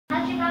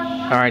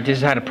Alright, this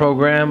is how to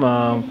program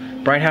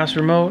Brighthouse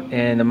remote,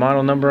 and the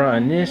model number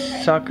on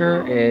this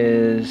sucker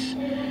is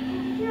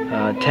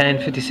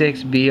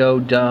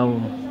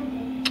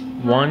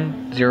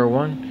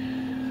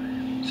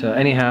 1056BO101. So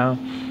anyhow,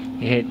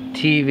 you hit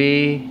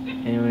TV,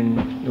 and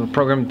when you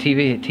program the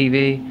TV, hit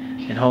TV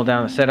and hold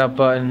down the setup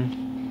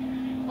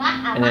button,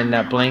 and then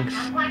that blinks,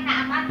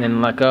 and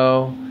then let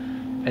go,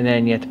 and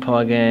then you have to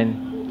plug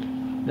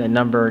in the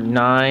number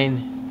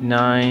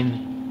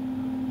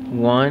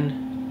 991.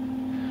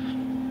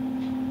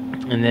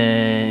 And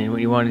then what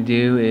you want to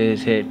do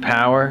is hit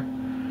power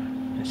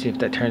and see if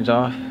that turns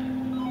off.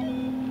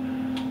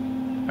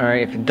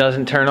 Alright, if it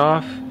doesn't turn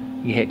off,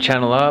 you hit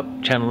channel up,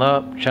 channel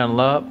up,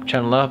 channel up,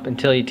 channel up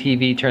until your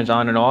TV turns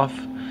on and off.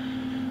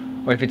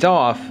 Or if it's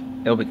off,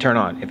 it'll turn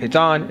on. If it's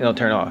on, it'll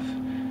turn off.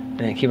 And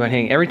then keep on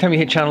hitting. Every time you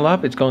hit channel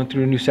up, it's going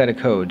through a new set of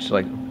codes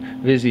like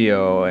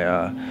Vizio,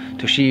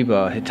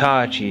 Toshiba,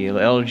 Hitachi,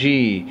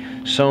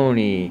 LG,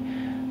 Sony,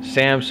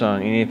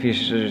 Samsung. And if you're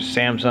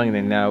Samsung,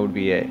 then that would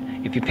be it.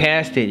 If you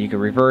passed it, you can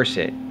reverse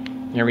it.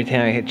 Every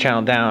time I hit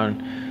channel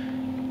down,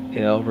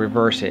 it'll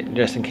reverse it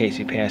just in case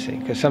you pass it.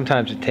 Because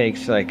sometimes it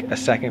takes like a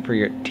second for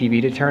your TV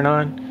to turn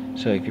on.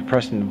 So if you're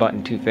pressing the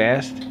button too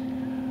fast,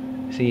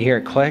 so you hear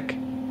it click,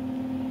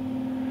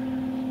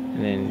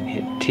 and then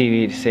hit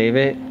TV to save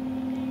it.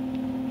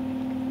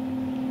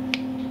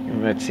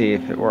 And let's see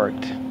if it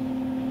worked.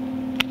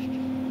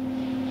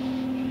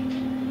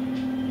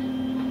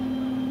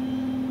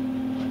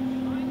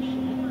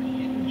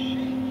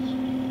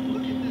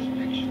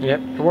 Yep,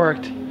 it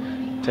worked.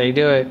 That's how you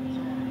do it.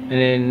 And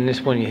then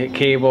this one, you hit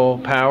cable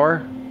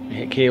power. You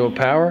hit cable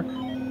power,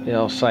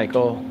 it'll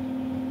cycle.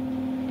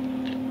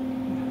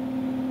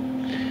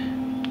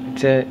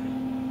 That's it.